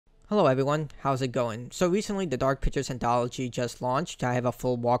Hello everyone, how's it going? So recently the Dark Pictures Anthology just launched. I have a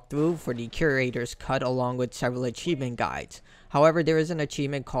full walkthrough for the Curator's Cut along with several achievement guides. However, there is an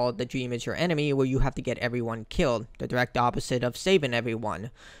achievement called The Dream is Your Enemy where you have to get everyone killed, the direct opposite of saving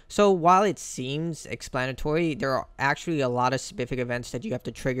everyone. So while it seems explanatory, there are actually a lot of specific events that you have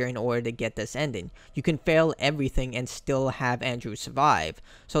to trigger in order to get this ending. You can fail everything and still have Andrew survive.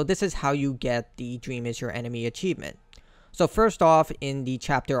 So this is how you get the Dream is Your Enemy achievement. So first off, in the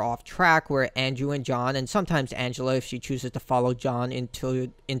chapter Off Track, where Andrew and John, and sometimes Angela if she chooses to follow John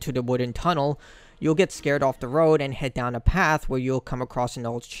into the wooden tunnel, you'll get scared off the road and head down a path where you'll come across an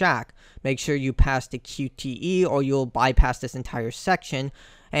old shack. Make sure you pass the QTE or you'll bypass this entire section,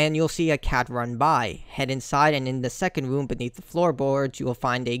 and you'll see a cat run by. Head inside, and in the second room beneath the floorboards, you'll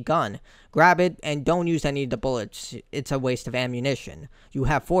find a gun. Grab it and don't use any of the bullets. It's a waste of ammunition. You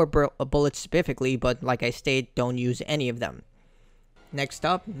have 4 bullets specifically, but like I stated, don't use any of them. Next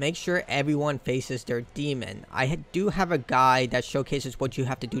up, make sure everyone faces their demon. I do have a guide that showcases what you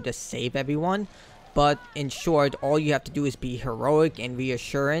have to do to save everyone, but in short, all you have to do is be heroic and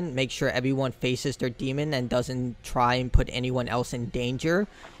reassuring. Make sure everyone faces their demon and doesn't try and put anyone else in danger,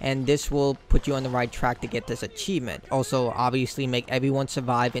 and this will put you on the right track to get this achievement. Also, obviously make everyone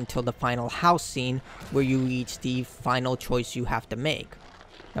survive until the final house scene where you reach the final choice you have to make.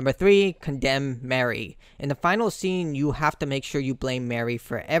 Number 3, condemn Mary. In the final scene, you have to make sure you blame Mary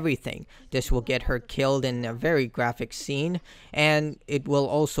for everything. This will get her killed in a very graphic scene, and it will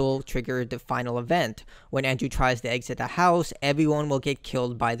also trigger the final event. When Andrew tries to exit the house, everyone will get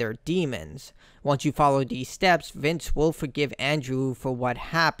killed by their demons. Once you follow these steps, Vince will forgive Andrew for what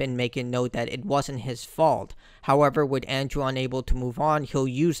happened, making note that it wasn't his fault. However, with Andrew unable to move on, he'll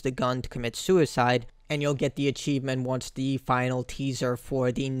use the gun to commit suicide, and you'll get the achievement once the final teaser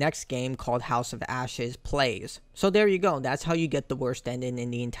for the next game called House of Ashes plays. So there you go, that's how you get the worst ending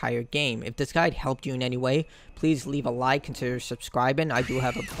in the entire game. If this guide helped you in any way, please leave a like, consider subscribing. I do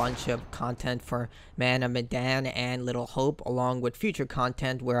have a bunch of content for Man of Medan and Little Hope, along with future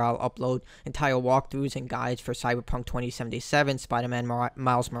content where I'll upload entire walkthroughs and guides for Cyberpunk 2077, Spider-Man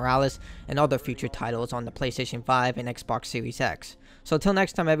Miles Morales, and other future titles on the PlayStation 5 and Xbox Series X. So until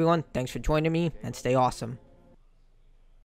next time everyone, thanks for joining me, and stay awesome.